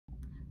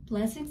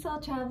Blessings, all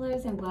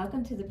travelers, and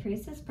welcome to the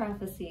Priestess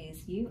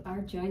Prophecies. You are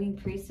joining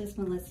Priestess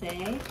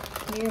Melissae.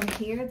 We are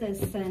here this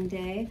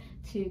Sunday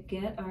to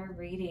get our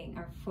reading,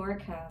 our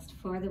forecast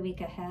for the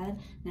week ahead.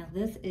 Now,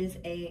 this is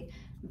a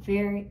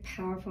very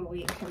powerful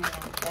week coming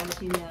up.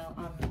 As you know,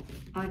 on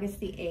August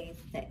the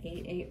 8th, the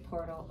 8/8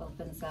 portal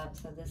opens up.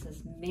 So this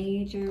is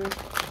major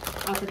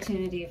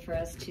opportunity for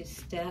us to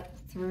step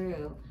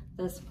through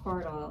this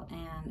portal,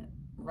 and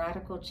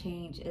radical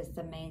change is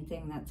the main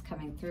thing that's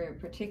coming through,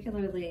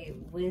 particularly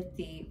with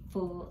the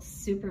full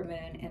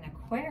supermoon in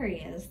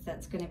Aquarius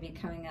that's going to be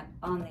coming up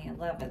on the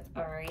 11th.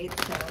 All right,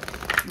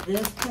 so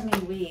this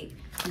coming week,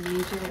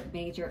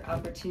 major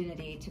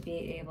opportunity to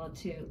be able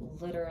to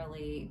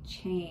literally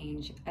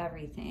change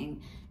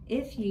everything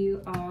if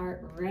you are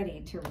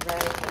ready to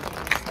radically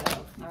do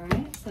so. All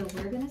right, so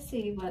we're going to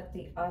see what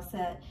the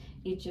Auset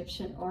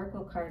Egyptian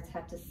Oracle cards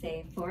have to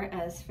say for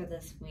us for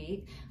this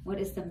week. What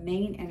is the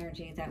main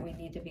energy that we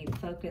need to be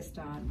focused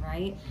on,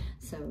 right?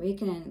 So we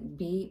can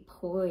be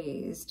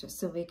poised,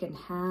 so we can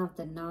have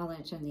the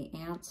knowledge and the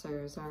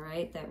answers, all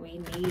right, that we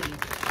need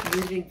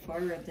moving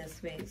forward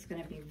this week. It's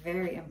going to be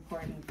very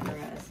important for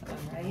us,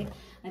 all right?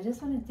 I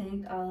just want to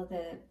thank all of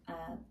the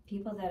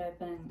people that I've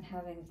been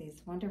having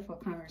these wonderful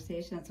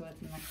conversations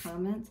with in the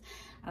comments.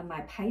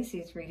 My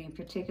Pisces reading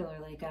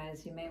particularly,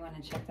 guys, you may want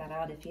to check that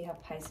out if you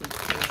have Pisces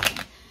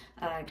placement.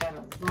 I got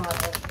a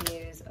lot of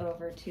views,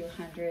 over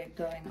 200,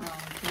 going on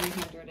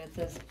 300 at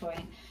this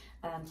point.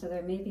 So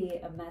there may be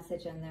a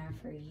message in there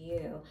for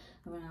you.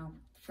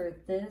 For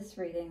this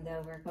reading,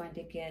 though, we're going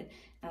to get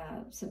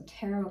some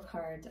tarot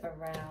cards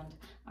around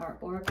our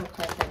oracle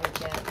card that we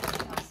get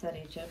from the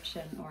Auset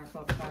Egyptian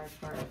Oracle card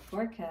for our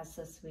forecast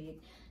this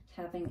week,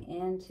 tapping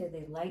into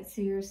the Light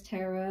Seers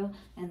Tarot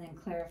and then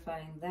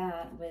clarifying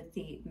that with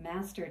the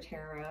Master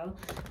Tarot.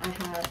 I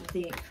have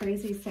the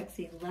Crazy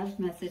Sexy Love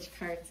Message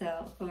cards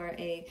out for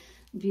a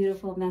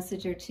beautiful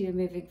message or two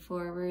moving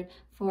forward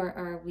for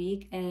our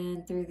week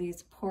and through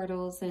these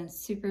portals and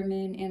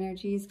supermoon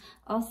energies.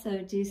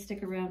 Also, do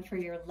stick around for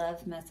your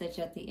love message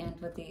at the end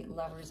with the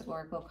Lover's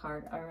Oracle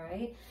card. All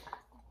right,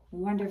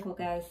 wonderful,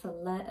 guys. So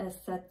let us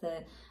set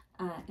the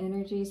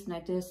energies, and I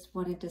just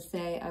wanted to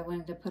say, I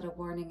wanted to put a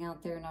warning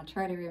out there, and I'll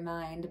try to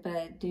remind,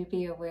 but do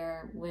be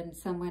aware when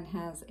someone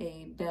has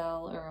a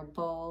bell or a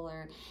bowl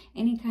or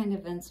any kind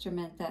of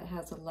instrument that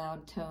has a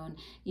loud tone,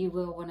 you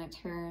will want to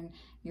turn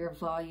your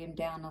volume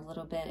down a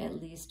little bit, at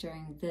least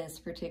during this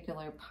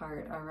particular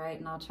part, all right?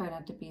 And I'll try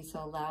not to be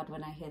so loud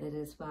when I hit it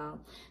as well.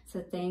 So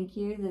thank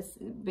you.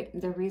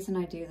 The reason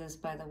I do this,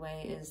 by the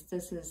way, is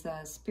this is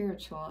a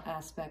spiritual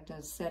aspect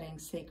of setting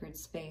sacred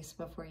space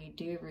before you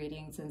do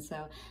readings, and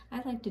so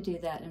I like to do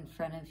that in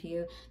front of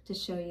you to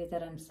show you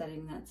that I'm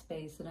setting that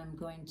space, and I'm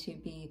going to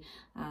be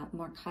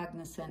more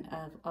cognizant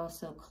of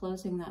also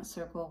closing that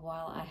circle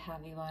while I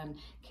have you on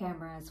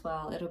camera as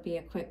well. It'll be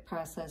a quick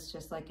process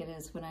just like it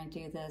is when I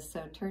do this,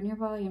 so turn your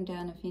volume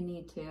down if you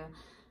need to.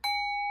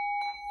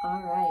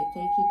 All right,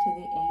 thank you to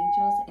the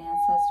angels,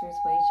 ancestors,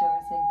 way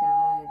showers, and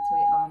guides.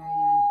 We honor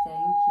you and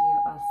thank you,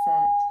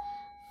 Auset,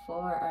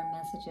 for our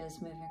messages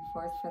moving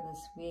forth for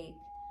this week.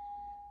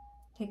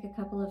 Take a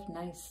couple of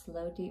nice,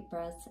 slow, deep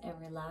breaths and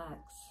relax.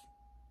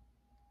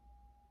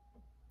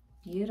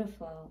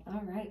 Beautiful.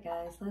 All right,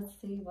 guys, let's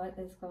see what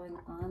is going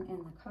on in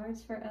the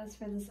cards for us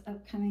for this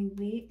upcoming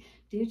week.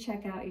 Do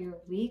check out your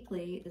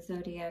weekly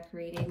zodiac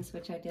readings,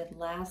 which I did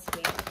last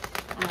week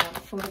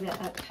for the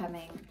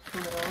upcoming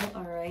portal,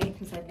 all right,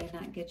 because I may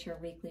not get your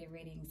weekly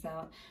readings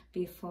out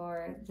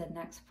before the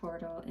next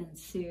portal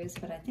ensues,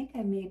 but I think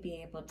I may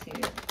be able to.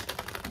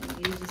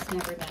 You just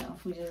never know.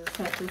 We just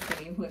have to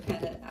see what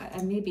kind of,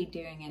 I may be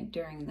doing it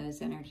during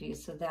those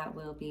energies, so that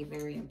will be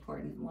very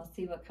important. We'll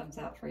see what comes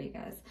out for you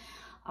guys.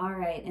 All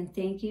right, and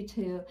thank you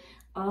to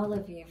all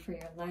of you for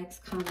your likes,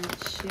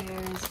 comments,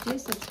 shares. Do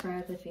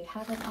subscribe if you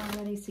haven't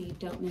already so you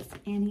don't miss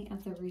any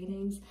of the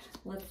readings.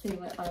 Let's see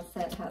what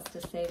Auset has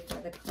to say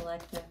for the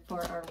collective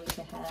for our week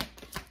ahead.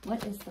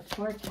 What is the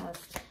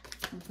forecast?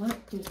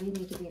 What do we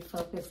need to be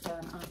focused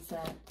on,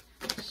 Auset?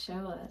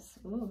 Show us.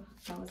 Ooh,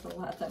 that was a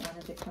lot that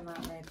wanted to come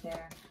out right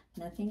there.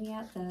 Nothing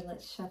yet, though.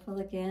 Let's shuffle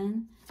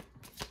again.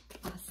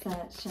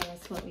 Auset, show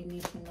us what we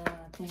need to know.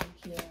 Thank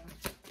you.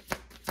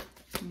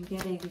 I'm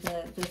getting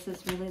this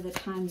is really the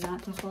time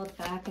not to hold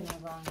back any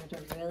longer,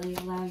 to really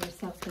allow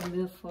yourself to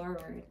move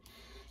forward.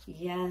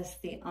 Yes,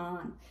 the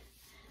Ankh.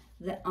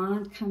 The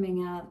Ankh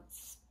coming out.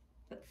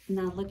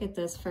 Now look at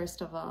this,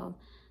 first of all.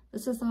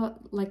 This is all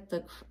like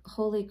the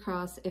Holy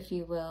Cross, if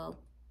you will,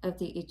 of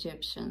the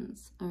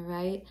Egyptians, all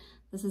right?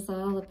 This is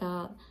all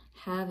about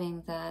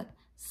having that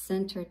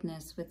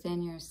centeredness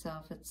within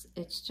yourself.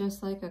 It's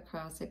just like a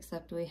cross,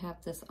 except we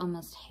have this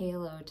almost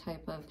halo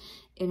type of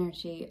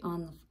energy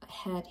on the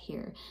head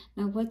here.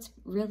 Now, what's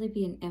really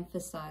being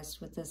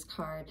emphasized with this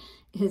card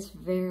is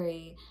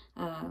very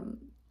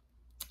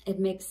it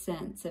makes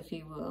sense, if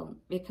you will,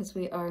 because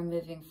we are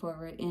moving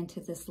forward into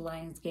this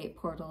LionsGate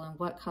portal. And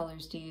what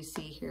colors do you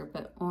see here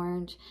but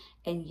orange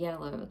and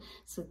yellow?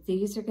 So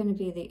these are going to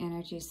be the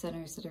energy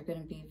centers that are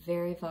going to be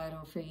very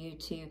vital for you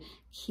to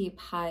keep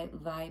high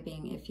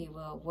vibing, if you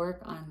will.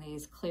 Work on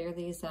these, clear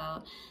these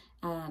out.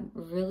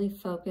 Really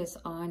focus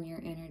on your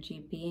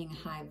energy being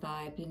high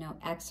vibe, you know,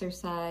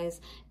 exercise,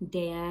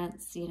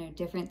 dance, you know,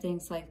 different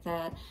things like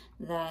that,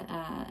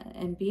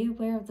 and be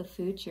aware of the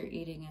foods you're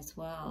eating as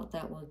well.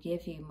 That will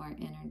give you more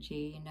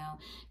energy. You know,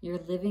 your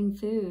living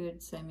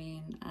foods. I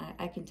mean,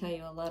 I can tell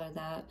you a lot of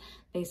that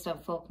based on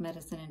folk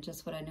medicine and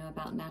just what I know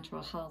about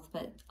natural health,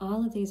 but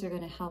all of these are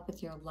going to help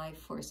with your life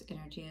force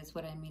energy, is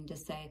what I mean to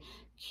say,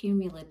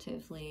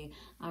 cumulatively,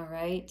 all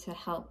right, to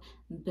help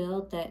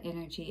build that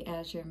energy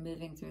as you're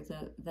moving through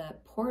the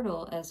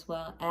portal, as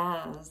well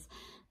as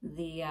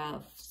the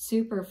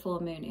super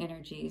full moon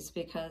energies,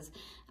 because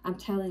I'm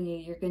telling you,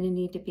 you're going to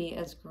need to be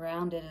as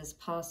grounded as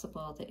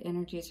possible. The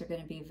energies are going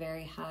to be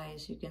very high,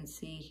 as you can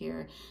see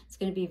here. It's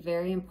going to be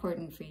very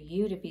important for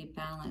you to be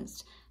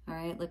balanced. All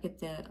right, look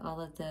at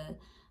all of the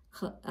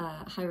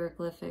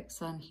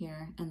hieroglyphics on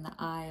here, and the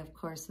eye, of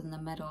course, in the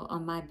middle.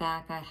 On my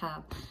back, I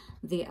have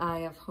the Eye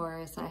of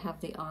Horus, I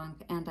have the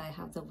Ankh, and I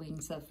have the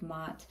Wings of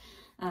Mot.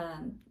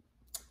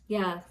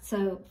 Yeah,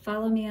 so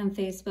follow me on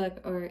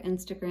Facebook or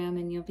Instagram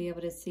and you'll be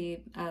able to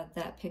see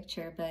that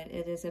picture. But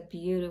it is a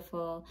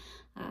beautiful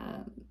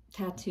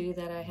tattoo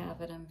that I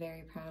have, and I'm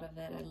very proud of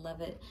it. I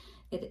love it.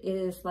 It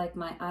is like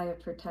my eye of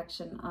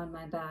protection on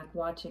my back,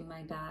 watching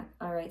my back.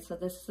 All right, so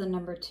this is the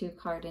number 2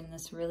 card, and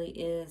this really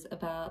is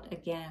about,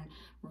 again,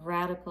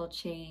 radical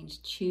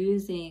change.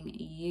 Choosing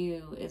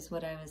you is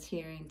what I was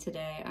hearing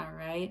today, all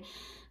right?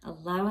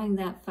 Allowing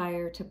that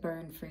fire to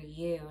burn for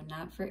you,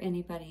 not for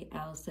anybody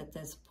else at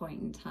this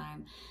point in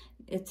time.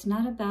 It's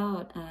not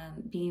about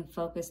being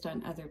focused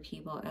on other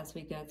people as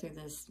we go through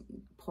this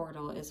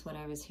portal, is what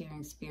I was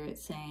hearing Spirit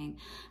saying.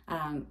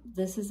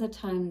 This is a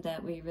time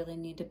that we really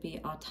need to be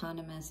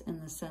autonomous, in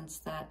the sense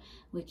that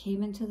we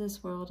came into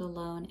this world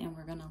alone and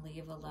we're going to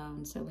leave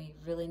alone. So we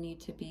really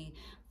need to be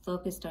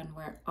focused on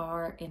where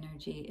our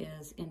energy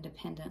is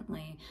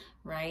independently,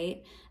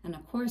 right? And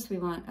of course we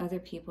want other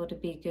people to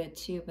be good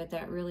too, but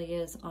that really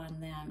is on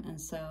them. And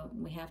so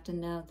we have to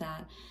know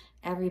that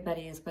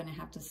everybody is going to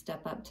have to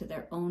step up to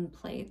their own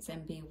plates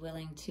and be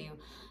willing to,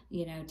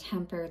 you know,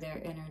 temper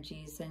their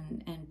energies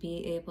and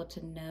be able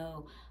to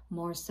know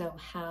more so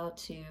how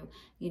to,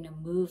 you know,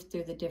 move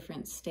through the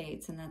different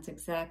states. And that's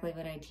exactly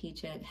what I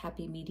teach at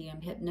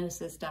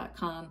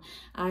happymediumhypnosis.com.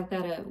 I've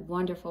got a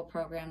wonderful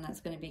program that's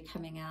going to be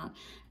coming out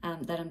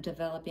that I'm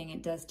developing.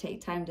 It does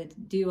take time to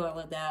do all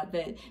of that,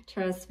 but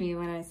trust me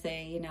when I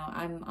say, you know,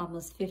 I'm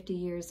almost 50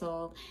 years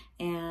old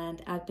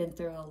and I've been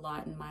through a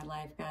lot in my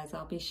life, guys.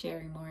 I'll be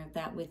sharing more of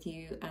that with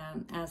you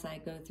as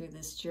I go through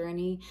this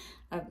journey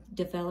of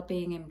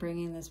developing and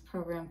bringing this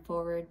program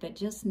forward. But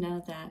just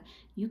know that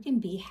you can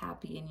be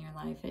happy in your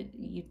life.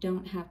 You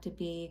don't have to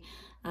be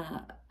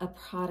a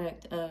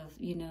product of,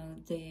 you know,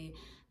 the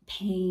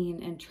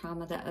pain and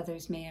trauma that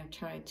others may have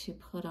tried to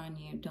put on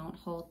you. Don't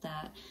hold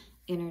that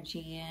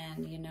energy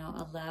in, you know,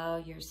 allow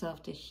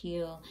yourself to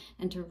heal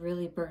and to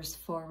really burst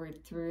forward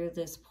through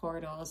this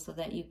portal so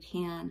that you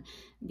can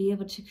be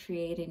able to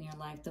create in your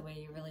life the way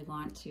you really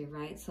want to,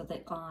 right? So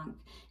the Ankh,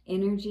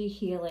 energy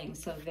healing,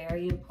 so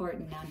very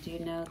important. Now do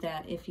know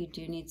that if you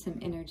do need some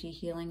energy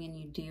healing and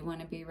you do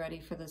want to be ready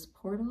for this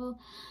portal,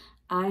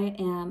 I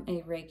am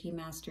a Reiki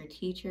Master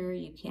Teacher.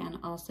 You can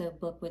also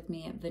book with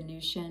me at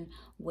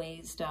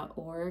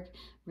VenusianWays.org.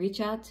 Reach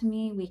out to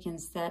me. We can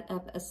set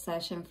up a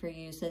session for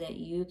you so that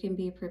you can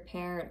be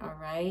prepared, all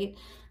right?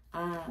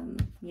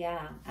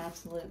 Yeah,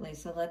 absolutely.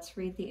 So let's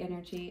read the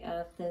energy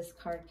of this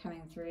card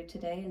coming through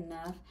today.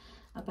 Enough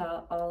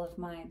about all of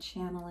my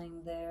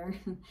channeling there.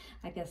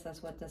 I guess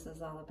that's what this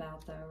is all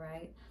about though,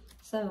 right?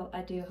 So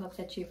I do hope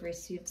that you've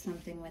received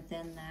something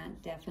within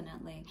that.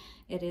 Definitely.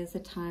 It is a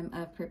time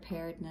of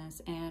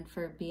preparedness and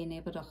for being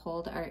able to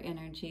hold our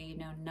energy, you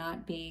know,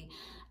 not be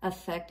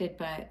affected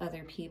by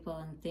other people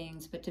and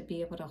things, but to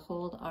be able to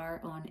hold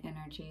our own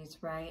energies,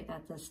 right,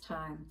 at this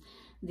time.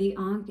 The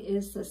Ankh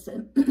is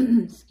the,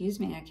 excuse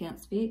me, I can't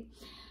speak.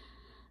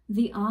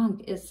 The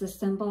Ankh is the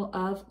symbol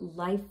of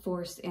life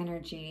force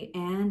energy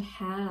and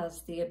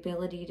has the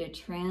ability to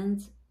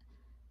transmit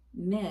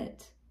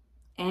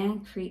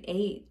and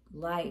create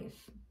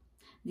life.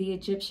 The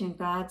Egyptian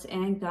gods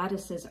and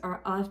goddesses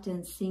are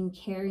often seen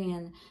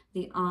carrying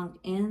the Ankh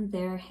in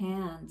their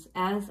hands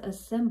as a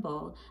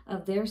symbol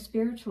of their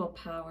spiritual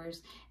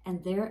powers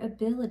and their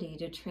ability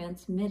to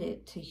transmit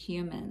it to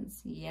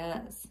humans.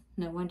 Yes,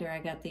 no wonder I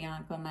got the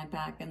Ankh on my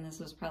back, and this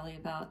was probably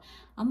about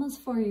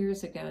almost 4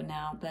 years ago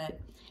now. But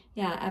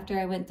yeah, after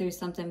I went through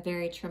something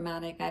very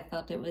traumatic, I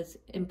felt it was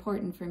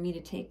important for me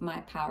to take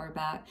my power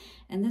back,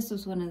 and this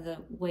was one of the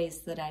ways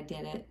that I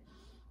did it.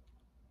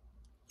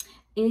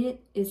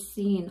 It is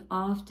seen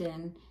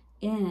often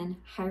in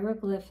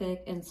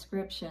hieroglyphic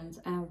inscriptions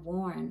and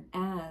worn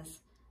as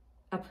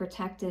a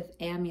protective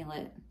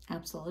amulet.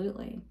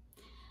 Absolutely.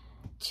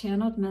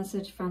 Channeled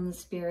message from the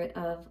spirit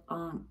of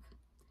Ankh.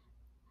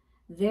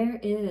 There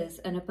is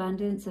an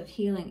abundance of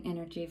healing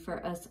energy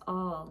for us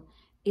all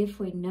if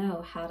we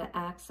know how to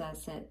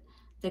access it.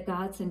 The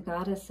gods and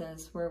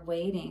goddesses were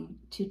waiting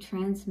to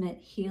transmit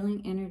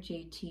healing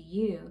energy to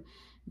you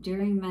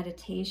during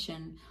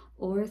meditation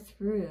or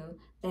through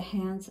the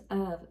hands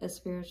of a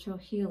spiritual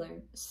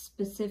healer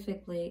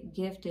specifically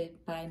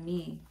gifted by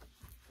me.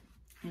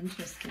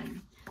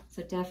 Interesting.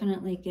 So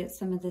definitely get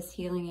some of this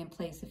healing in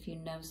place if you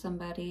know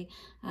somebody.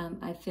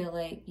 I feel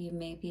like you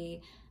may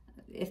be,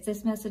 if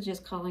this message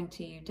is calling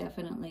to you,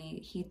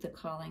 definitely heed the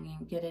calling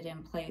and get it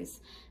in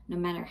place. No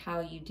matter how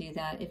you do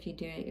that, if you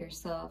do it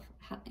yourself,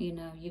 you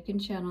know, you can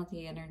channel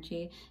the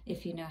energy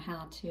if you know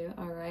how to,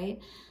 all right?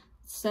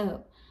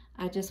 So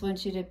I just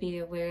want you to be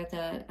aware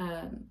that,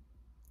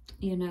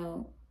 you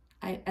know,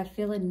 I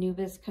feel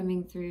Anubis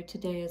coming through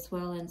today as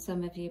well, and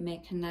some of you may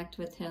connect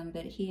with him,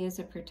 but he is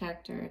a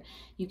protector.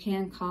 You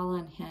can call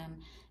on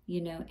him,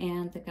 you know,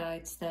 and the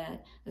guides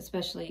that,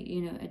 especially,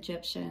 you know,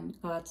 Egyptian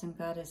gods and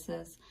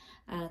goddesses,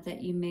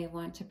 that you may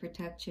want to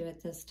protect you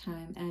at this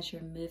time as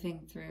you're moving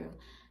through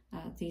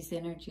these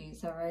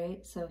energies, all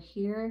right? So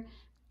here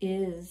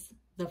is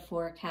the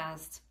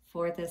forecast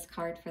for this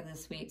card for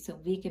this week, so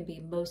we can be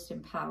most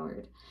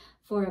empowered.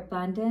 For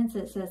abundance,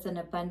 it says an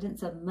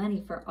abundance of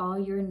money for all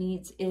your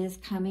needs is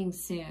coming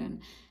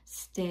soon.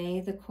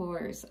 Stay the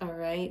course, all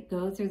right?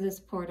 Go through this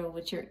portal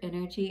with your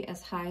energy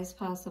as high as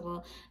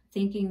possible,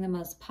 thinking the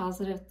most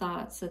positive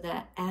thoughts so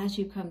that as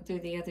you come through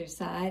the other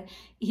side,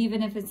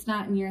 even if it's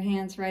not in your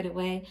hands right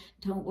away,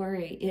 don't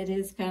worry, it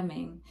is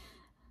coming.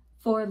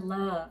 For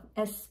love,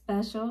 a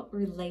special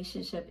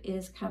relationship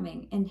is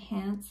coming.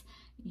 Enhance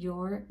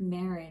your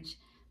marriage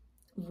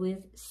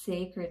with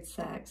sacred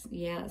sex.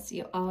 Yes,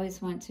 you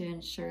always want to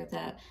ensure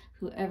that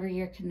whoever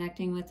you're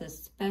connecting with,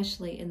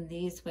 especially in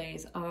these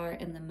ways, are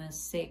in the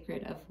most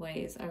sacred of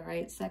ways, all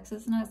right? Sex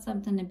is not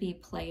something to be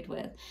played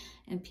with,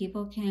 and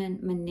people can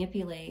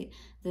manipulate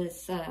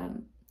this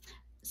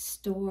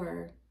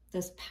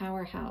this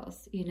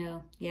powerhouse, you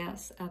know.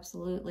 Yes,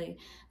 absolutely.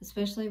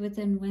 Especially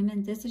within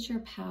women, this is your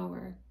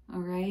power, all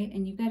right?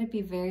 And you got to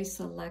be very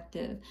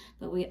selective,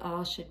 but we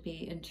all should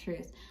be, in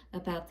truth,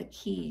 about the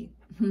key,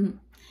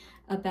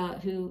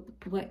 about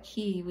what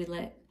key we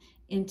let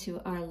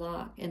into our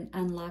lock and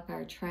unlock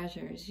our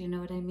treasures. You know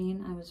what I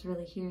mean? I was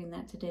really hearing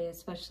that today,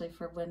 especially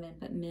for women,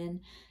 but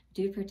men,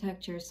 do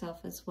protect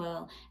yourself as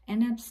well,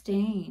 and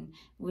abstain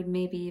would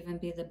maybe even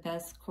be the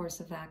best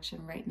course of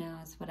action right now,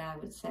 is what I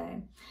would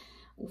say.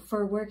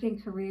 For work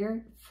and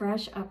career,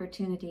 fresh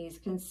opportunities.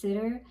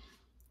 Consider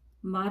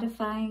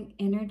modifying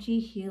energy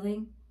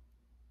healing.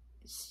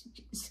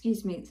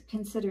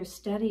 Consider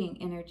studying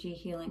energy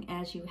healing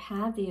as you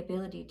have the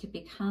ability to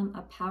become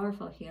a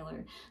powerful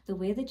healer. The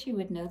way that you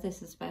would know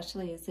this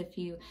especially is if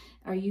you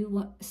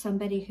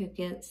somebody who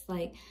gets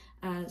like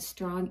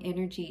strong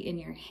energy in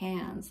your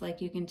hands, like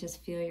you can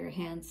just feel your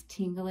hands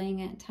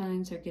tingling at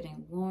times or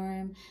getting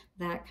warm,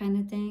 that kind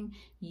of thing.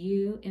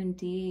 You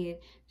indeed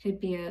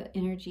could be an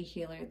energy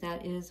healer.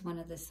 That is one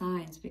of the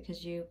signs,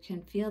 because you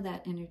can feel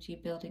that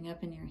energy building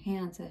up in your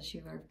hands as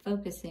you are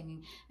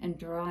focusing and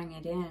drawing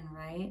it in,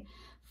 right?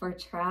 For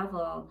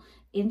travel,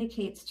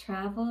 indicates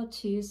travel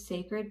to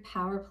sacred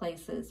power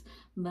places.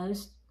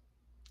 Most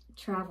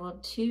travel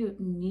to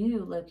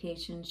new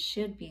locations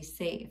should be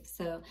safe.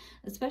 So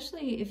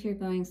especially if you're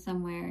going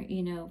somewhere,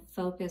 you know,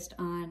 focused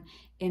on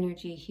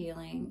energy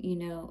healing, you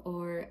know,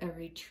 or a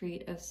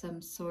retreat of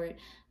some sort,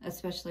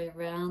 especially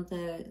around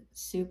the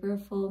super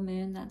full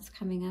moon that's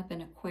coming up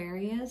in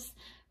Aquarius,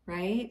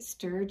 right?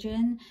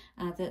 Sturgeon,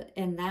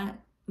 and that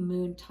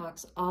moon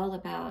talks all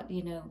about,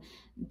 you know,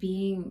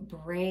 being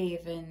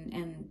brave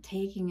and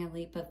taking a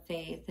leap of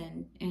faith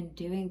and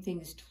doing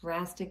things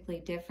drastically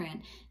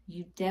different.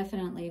 You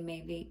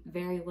definitely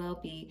very well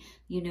be,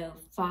 you know,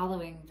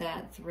 following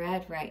that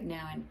thread right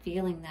now and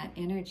feeling that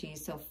energy.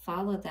 So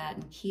follow that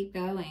and keep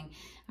going.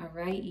 All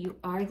right. You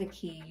are the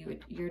key.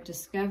 You're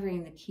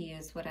discovering the key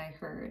is what I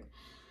heard.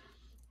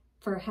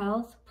 For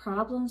health,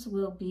 problems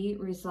will be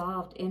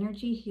resolved.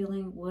 Energy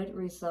healing would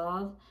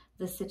resolve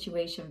the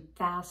situation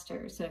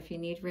faster. So if you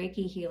need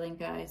Reiki healing,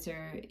 guys,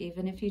 or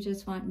even if you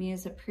just want me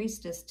as a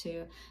priestess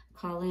to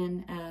call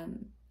in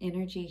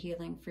energy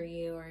healing for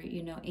you, or,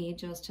 you know,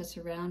 angels to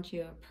surround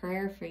you, a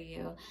prayer for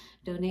you,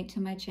 donate to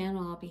my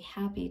channel. I'll be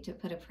happy to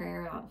put a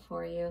prayer out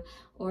for you,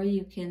 or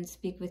you can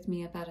speak with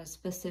me about a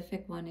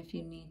specific one if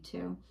you need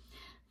to.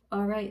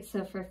 All right,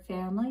 so for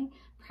family,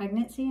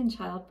 pregnancy and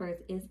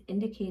childbirth is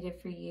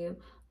indicated for you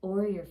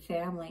or your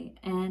family,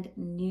 and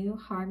new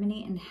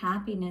harmony and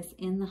happiness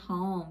in the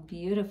home.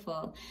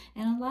 Beautiful.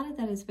 And a lot of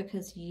that is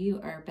because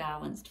you are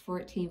balanced.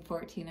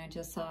 1414, I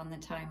just saw on the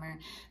timer.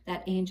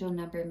 That angel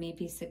number may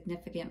be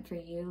significant for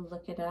you.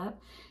 Look it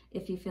up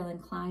if you feel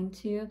inclined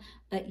to.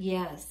 But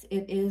yes,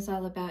 it is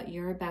all about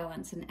your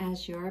balance. And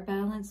as you're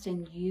balanced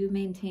and you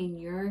maintain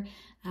your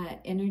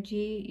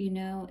energy, you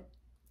know,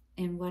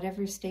 in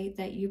whatever state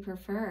that you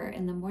prefer.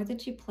 And the more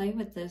that you play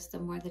with this, the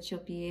more that you'll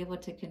be able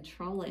to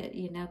control it,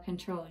 you know,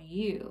 control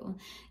you,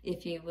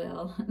 if you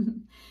will.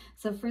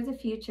 So for the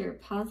future,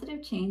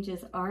 positive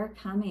changes are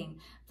coming.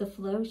 The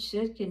flow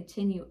should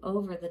continue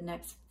over the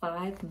next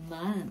 5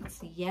 months.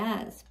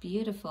 Yes,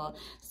 beautiful.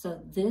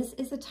 So this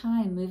is a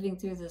time moving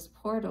through this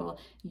portal.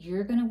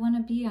 You're going to want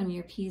to be on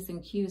your P's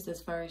and Q's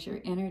as far as your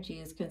energy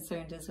is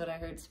concerned, is what I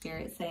heard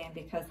Spirit saying,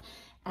 because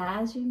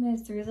as you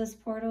move through this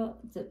portal,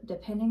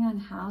 depending on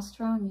how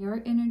strong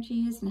your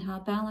energy is and how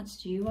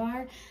balanced you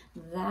are,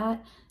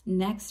 that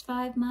next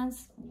 5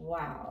 months,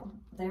 wow,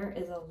 there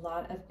is a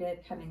lot of good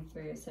coming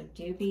through. So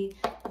do be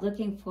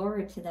looking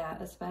forward to that,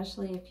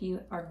 especially if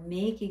you are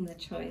making the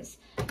choice,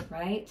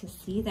 right, to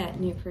see that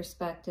new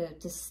perspective,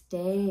 to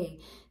stay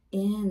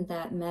in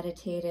that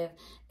meditative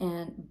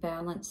and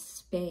balanced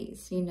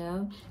space. You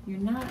know, you're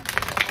not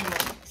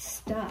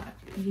stuck.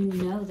 You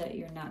know that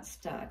you're not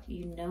stuck.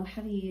 You know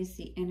how to use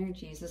the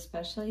energies,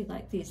 especially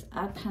like these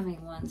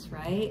upcoming ones,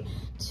 right,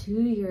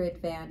 to your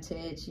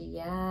advantage.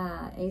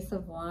 Yeah, Ace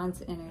of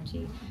Wands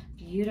energy.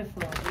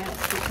 Beautiful.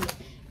 Yes, because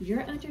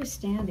your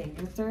understanding,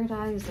 your third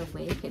eye is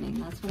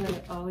awakening. That's what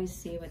I always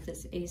see with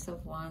this Ace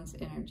of Wands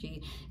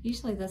energy.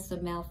 Usually that's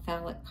the male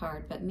phallic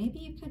card, but maybe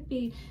you could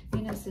be,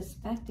 you know,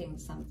 suspecting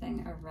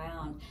something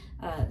around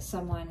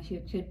someone who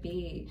could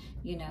be,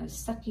 you know,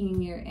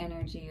 sucking your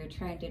energy or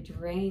trying to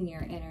drain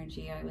your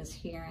energy, I was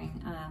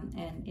hearing.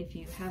 And if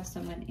you have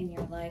someone in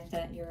your life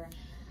that you're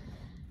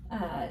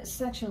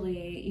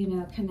sexually, you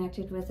know,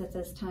 connected with at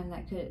this time,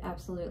 that could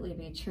absolutely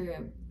be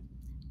true.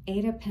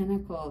 8 of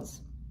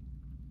Pentacles.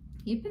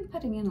 You've been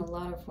putting in a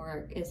lot of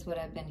work, is what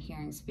I've been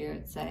hearing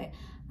Spirit say.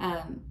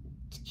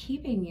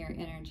 Keeping your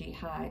energy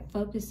high,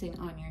 focusing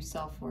on your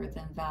self-worth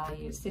and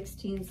value.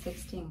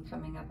 1616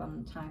 coming up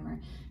on the timer.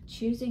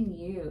 Choosing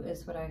you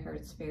is what I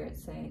heard Spirit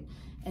say.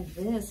 And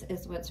this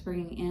is what's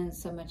bringing in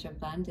so much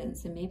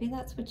abundance. And maybe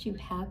that's what you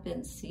have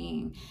been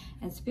seeing.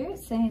 And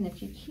Spirit's saying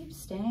if you keep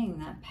staying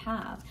that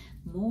path,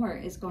 more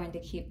is going to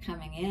keep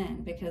coming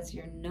in, because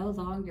you're no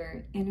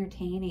longer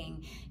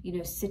entertaining, you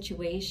know,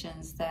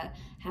 situations that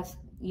have,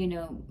 you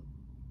know,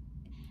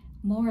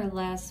 more or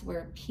less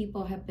where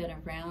people have been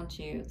around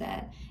you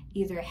that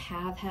either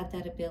have had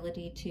that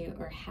ability to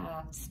or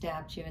have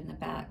stabbed you in the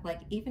back.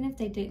 Like, even if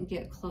they didn't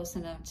get close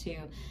enough to,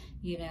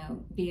 you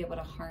know, be able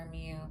to harm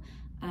you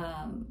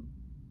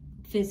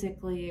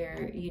physically,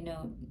 or, you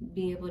know,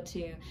 be able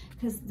to,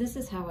 because this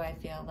is how I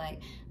feel,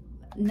 like,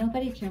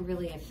 nobody can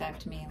really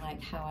affect me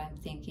like how I'm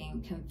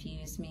thinking,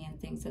 confuse me and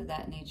things of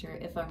that nature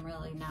if I'm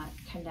really not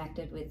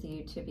connected with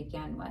you to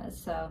begin with.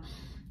 So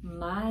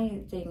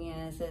my thing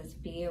is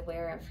be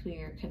aware of who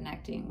you're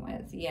connecting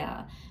with.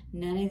 Yeah,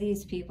 none of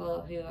these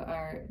people who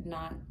are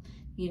not,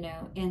 you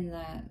know, in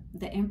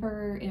the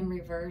Emperor in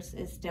reverse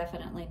is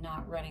definitely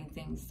not running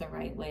things the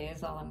right way,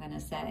 is all I'm going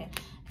to say.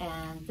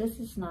 And this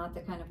is not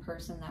the kind of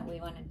person that we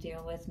want to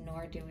deal with,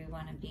 nor do we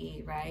want to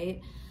be,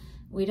 right?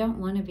 We don't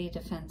want to be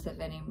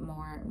defensive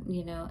anymore,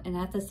 you know, and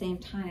at the same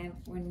time,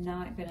 we're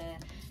not going to,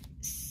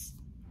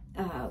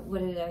 what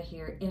did I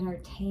hear,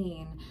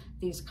 entertain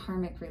these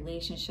karmic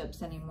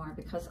relationships anymore,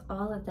 because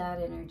all of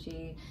that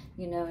energy,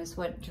 you know, is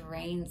what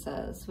drains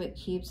us, what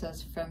keeps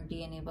us from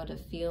being able to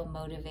feel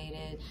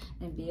motivated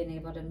and being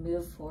able to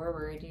move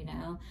forward, you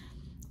know.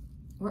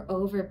 We're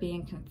over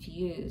being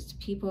confused.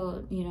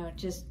 People, you know,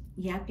 just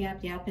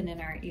yapping in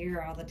our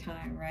ear all the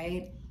time,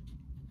 right?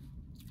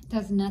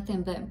 Does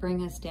nothing but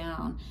bring us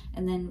down.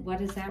 And then what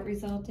does that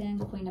result in?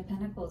 Queen of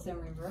Pentacles in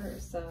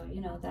reverse. So,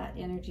 you know, that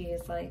energy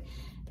is like,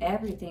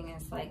 everything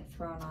is like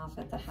thrown off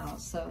at the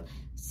house. So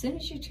as soon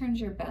as you turned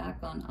your back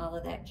on all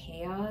of that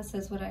chaos,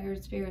 is what I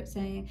heard Spirit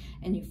saying,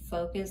 and you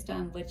focused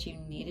on what you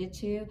needed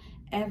to,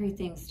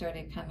 everything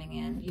started coming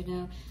in. You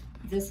know,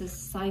 this is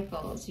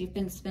cycles. You've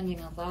been spending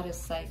a lot of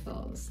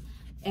cycles.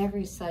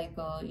 Every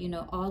cycle, you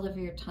know, all of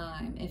your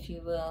time, if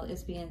you will,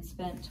 is being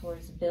spent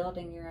towards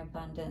building your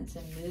abundance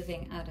and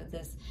moving out of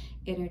this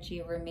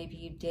energy where maybe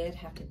you did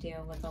have to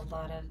deal with a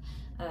lot of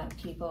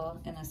people,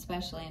 and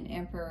especially an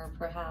Emperor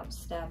perhaps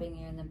stabbing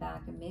you in the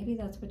back. And maybe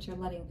that's what you're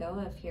letting go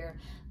of here,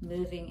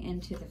 moving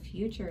into the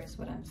future, is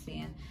what I'm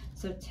seeing.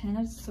 So 10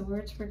 of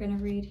Swords we're going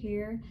to read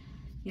here.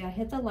 Yeah,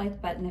 hit the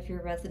like button if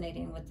you're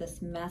resonating with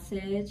this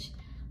message,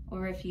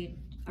 or if you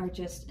are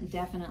just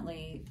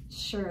definitely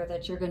sure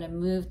that you're going to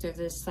move through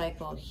this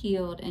cycle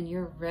healed and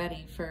you're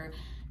ready for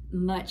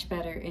much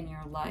better in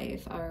your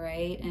life, all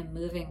right? And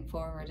moving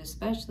forward,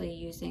 especially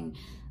using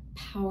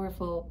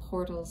powerful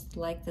portals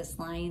like this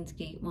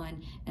LionsGate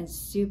one and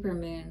super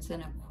moons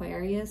in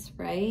Aquarius,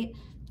 right?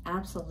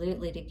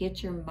 Absolutely, to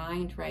get your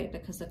mind right,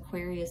 because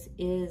Aquarius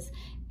is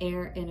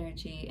air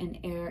energy, and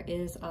air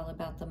is all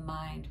about the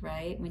mind,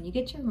 right? When you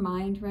get your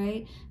mind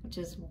right, which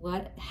is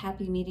what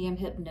happy medium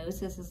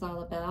hypnosis is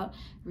all about,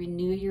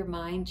 renew your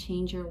mind,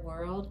 change your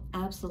world,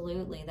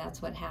 absolutely,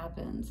 that's what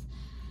happens.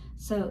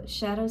 So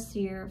Shadow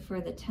Seer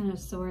for the 10 of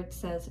Swords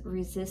says,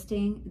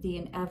 resisting the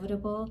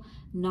inevitable,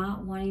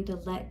 not wanting to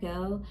let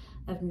go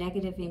of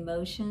negative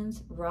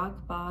emotions,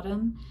 rock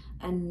bottom,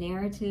 a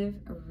narrative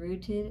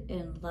rooted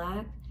in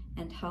lack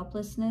and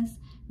helplessness,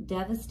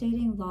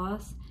 devastating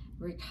loss,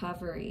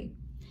 recovery.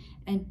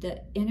 And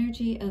the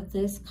energy of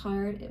this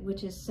card,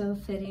 which is so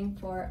fitting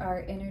for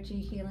our energy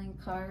healing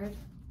card,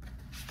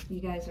 you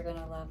guys are going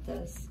to love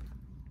this.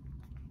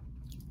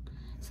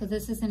 So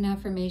this is an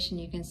affirmation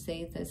you can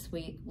say this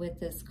week with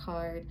this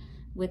card,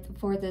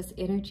 for this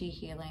energy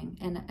healing.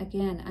 And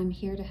again, I'm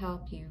here to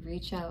help you.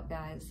 Reach out,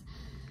 guys.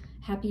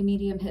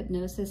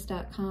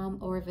 happymediumhypnosis.com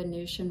or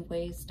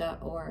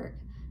venusianways.org.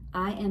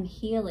 I am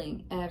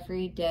healing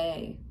every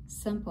day.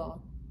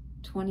 Simple.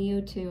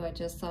 2002, I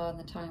just saw on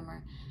the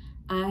timer.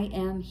 I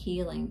am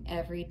healing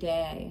every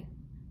day.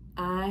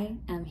 I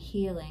am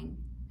healing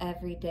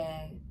every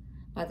day.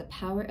 By the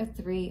power of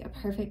 3, a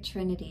perfect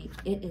trinity,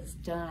 it is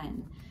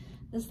done.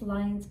 This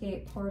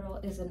LionsGate portal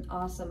is an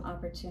awesome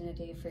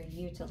opportunity for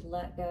you to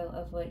let go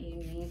of what you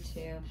need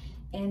to,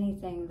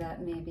 anything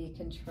that may be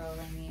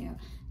controlling you.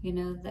 You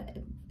know, that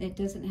it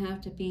doesn't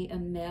have to be a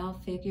male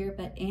figure,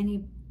 but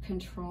any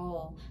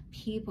control,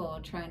 people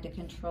trying to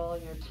control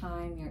your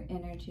time, your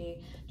energy,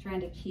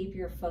 trying to keep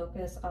your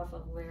focus off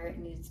of where it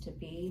needs to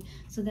be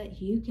so that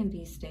you can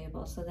be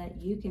stable, so that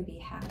you can be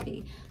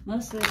happy.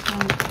 Most of the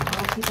time,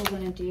 all people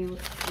want to do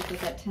with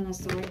that Ten of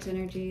Swords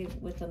energy,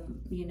 with the,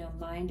 you know,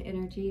 mind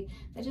energy,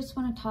 they just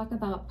want to talk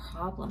about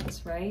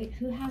problems, right?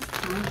 Who has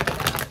time for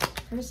that?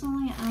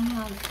 Personally, I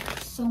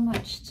have so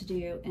much to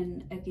do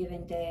in a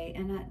given day,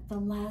 and the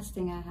last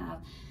thing I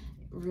have,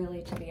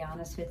 really, to be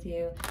honest with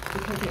you,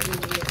 because it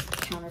really is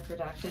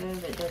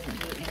counterproductive, it doesn't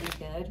do any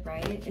good,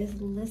 right, is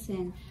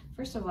listen,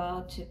 first of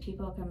all, to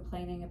people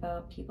complaining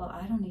about people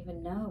I don't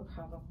even know,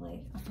 probably,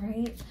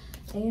 right?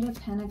 8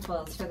 of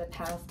Pentacles for the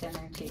past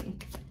energy.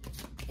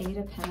 8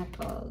 of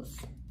Pentacles.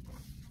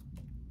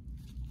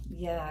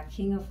 Yeah,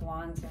 King of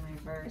Wands in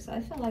reverse.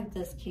 I feel like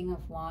this King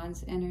of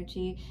Wands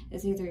energy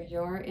is either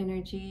your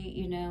energy,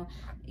 you know,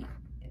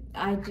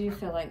 I do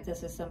feel like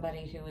this is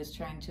somebody who was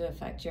trying to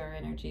affect your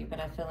energy, but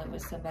I feel it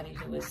was somebody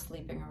who was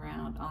sleeping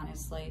around,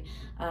 honestly.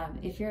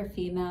 If you're a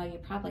female, you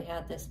probably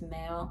had this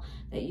male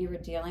that you were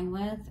dealing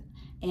with,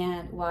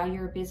 and while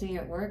you're busy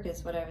at work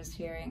is what I was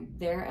hearing.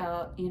 They're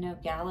out, you know,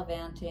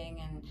 gallivanting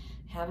and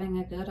having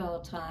a good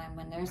old time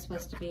when they're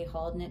supposed to be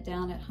holding it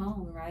down at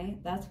home, right?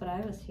 That's what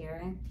I was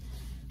hearing.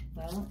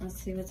 Well, let's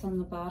see what's on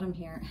the bottom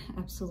here.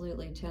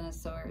 Absolutely, 10 of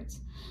Swords.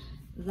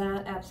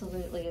 That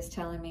absolutely is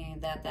telling me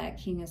that that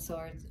King of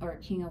Swords or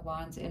King of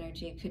Wands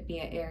energy could be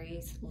an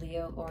Aries,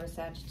 Leo, or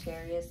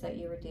Sagittarius that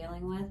you were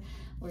dealing with,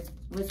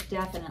 was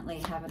definitely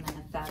having an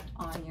effect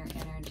on your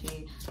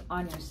energy,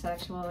 on your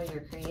sexual,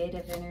 your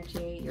creative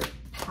energy, your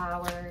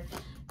power,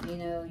 you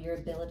know, your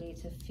ability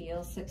to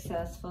feel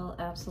successful,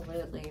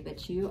 absolutely.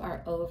 But you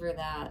are over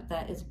that.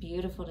 That is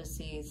beautiful to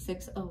see.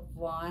 6 of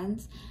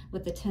Wands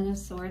with the 10 of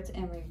Swords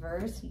in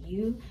reverse.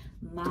 You,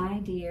 my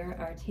dear,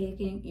 are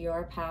taking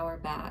your power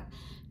back.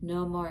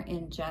 No more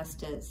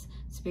injustice.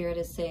 Spirit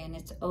is saying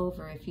it's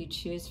over if you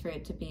choose for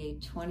it to be.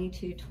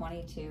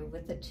 2222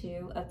 with the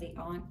 2 of the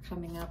Ankh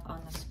coming up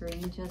on the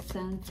screen just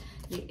then.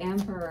 The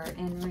Emperor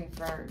in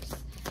reverse.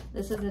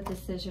 This is a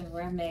decision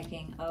we're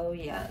making. Oh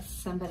yes,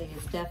 somebody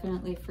has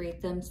definitely freed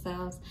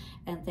themselves,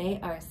 and they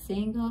are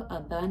single,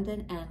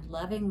 abundant, and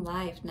loving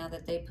life now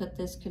that they put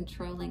this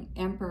controlling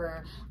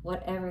Emperor,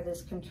 whatever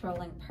this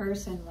controlling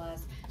person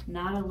was,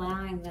 not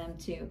allowing them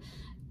to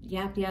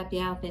yap, yap,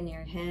 yap in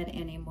your head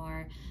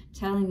anymore,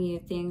 telling you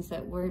things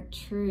that weren't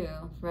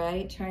true,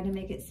 right? Trying to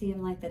make it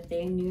seem like that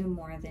they knew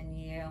more than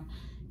you.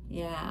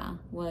 Yeah,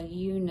 well,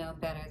 you know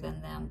better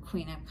than them.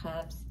 Queen of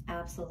Cups,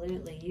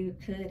 absolutely. You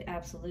could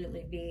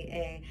absolutely be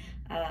a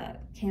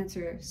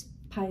Cancer,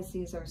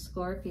 Pisces, or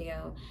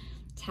Scorpio.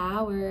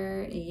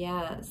 Tower,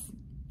 yes.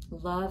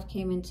 Love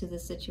came into the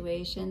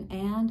situation,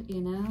 and,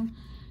 you know,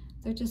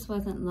 there just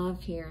wasn't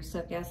love here.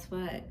 So guess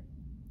what?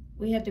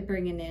 We had to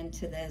bring an end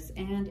to this,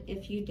 and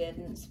if you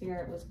didn't,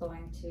 Spirit was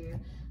going to.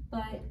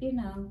 But, you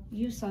know,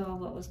 you saw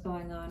what was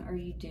going on, or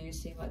you do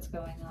see what's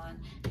going on,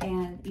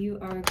 and you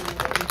are going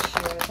to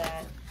ensure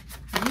that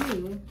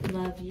you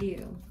love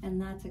you,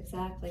 and that's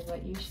exactly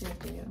what you should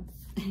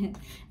do.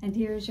 And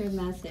here's your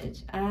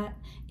message.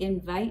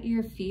 Invite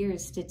your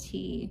fears to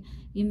tea.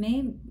 You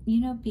may,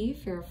 you know, be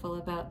fearful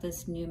about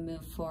this new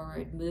move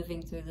forward,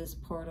 moving through this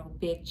portal,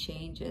 big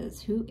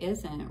changes. Who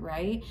isn't,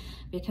 right?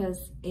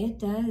 Because it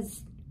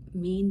does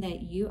mean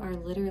that you are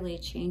literally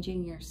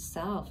changing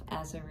yourself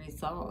as a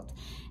result.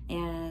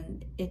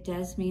 And it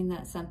does mean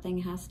that something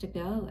has to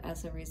go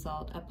as a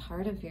result, a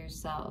part of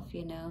yourself,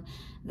 you know,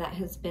 that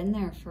has been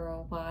there for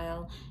a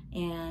while.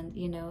 And,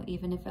 you know,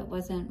 even if it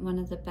wasn't one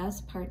of the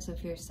best parts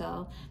of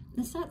yourself,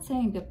 it's not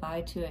saying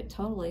goodbye to it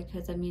totally,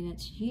 because I mean,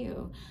 it's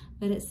you,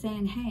 but it's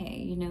saying, hey,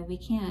 you know, we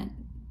can't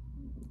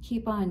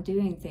keep on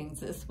doing things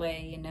this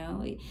way, you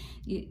know.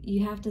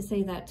 You have to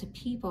say that to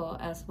people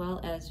as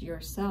well as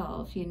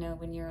yourself, you know,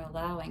 when you're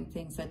allowing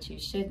things that you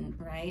shouldn't,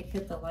 right?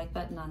 Hit the like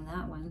button on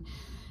that one.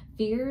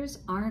 Fears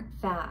aren't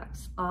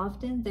facts.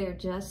 Often they're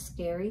just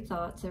scary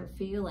thoughts or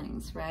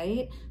feelings,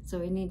 right? So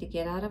we need to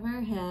get out of our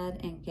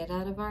head and get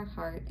out of our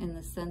heart in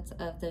the sense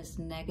of those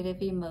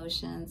negative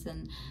emotions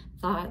and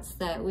thoughts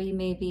that we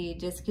may be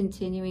just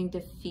continuing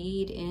to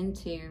feed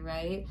into,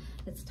 right?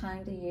 It's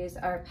time to use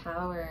our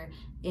power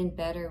in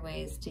better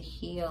ways to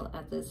heal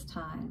at this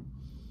time.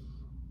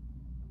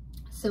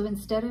 So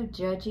instead of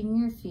judging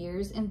your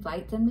fears,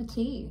 invite them to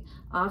tea.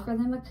 Offer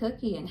them a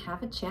cookie and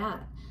have a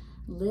chat.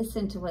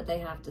 Listen to what they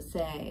have to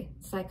say.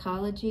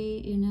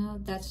 Psychology, you know,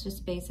 that's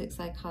just basic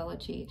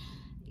psychology.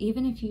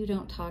 Even if you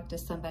don't talk to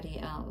somebody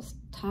else,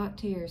 talk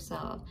to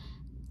yourself.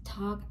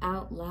 Talk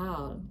out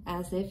loud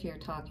as if you're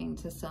talking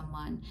to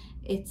someone.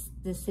 It's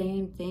the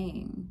same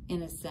thing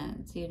in a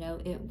sense, you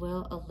know. It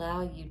will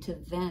allow you to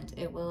vent.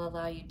 It will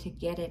allow you to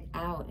get it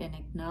out and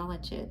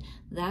acknowledge it.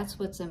 That's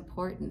what's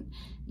important.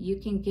 You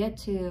can get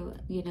to,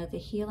 you know, the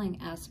healing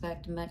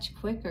aspect much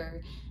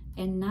quicker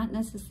and not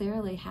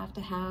necessarily have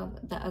to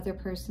have the other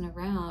person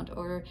around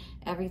or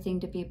everything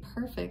to be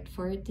perfect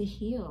for it to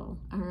heal,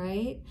 all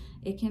right?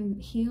 It can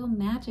heal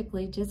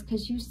magically just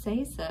because you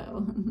say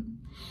so.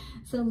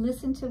 So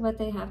listen to what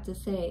they have to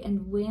say.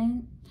 And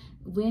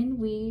when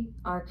we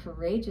are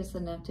courageous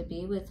enough to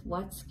be with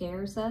what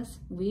scares us,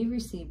 we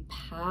receive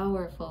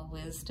powerful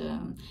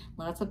wisdom.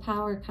 Lots of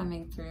power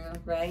coming through,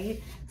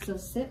 right? So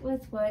sit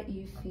with what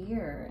you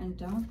fear and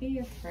don't be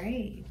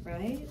afraid,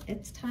 right?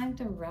 It's time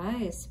to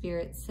rise,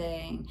 Spirit's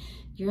saying.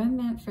 You're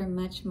meant for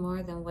much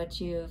more than what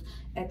you've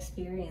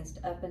experienced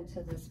up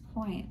until this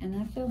point. And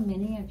I feel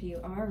many of you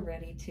are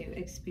ready to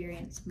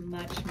experience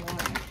much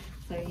more.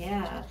 So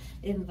yeah,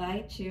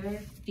 invite your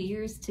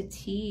fears to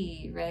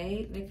tea,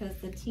 right? Because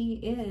the tea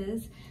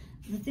is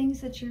the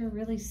things that you're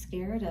really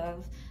scared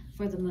of,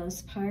 for the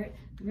most part,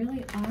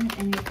 really aren't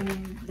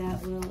anything that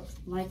will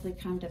likely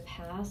come to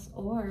pass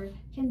or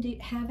can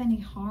have any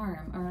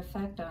harm or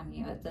effect on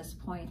you at this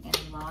point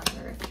any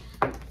longer.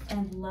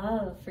 And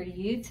love for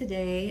you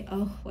today.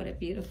 Oh, what a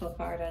beautiful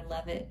card. I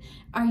love it.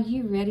 Are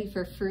you ready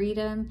for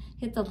freedom?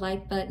 Hit the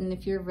like button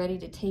if you're ready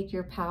to take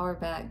your power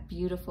back,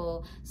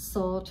 beautiful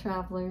soul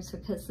travelers,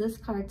 because this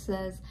card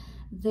says,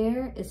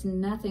 there is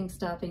nothing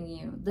stopping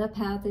you. The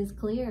path is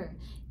clear.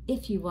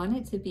 If you want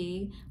it to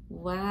be.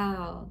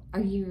 Wow.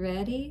 Are you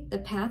ready? The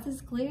path is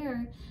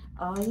clear.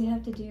 All you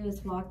have to do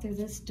is walk through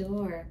this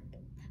door,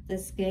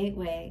 this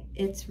gateway.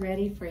 It's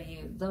ready for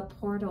you. The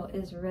portal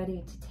is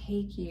ready to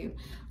take you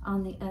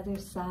on the other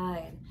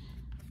side,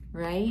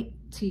 right?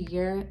 To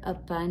your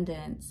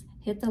abundance.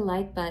 Hit the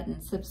like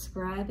button,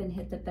 subscribe, and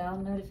hit the bell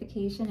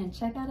notification, and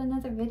check out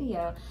another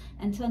video.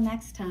 Until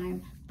next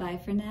time, bye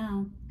for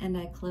now. And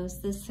I close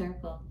this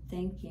circle.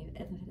 Thank you,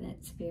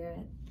 Infinite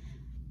Spirit.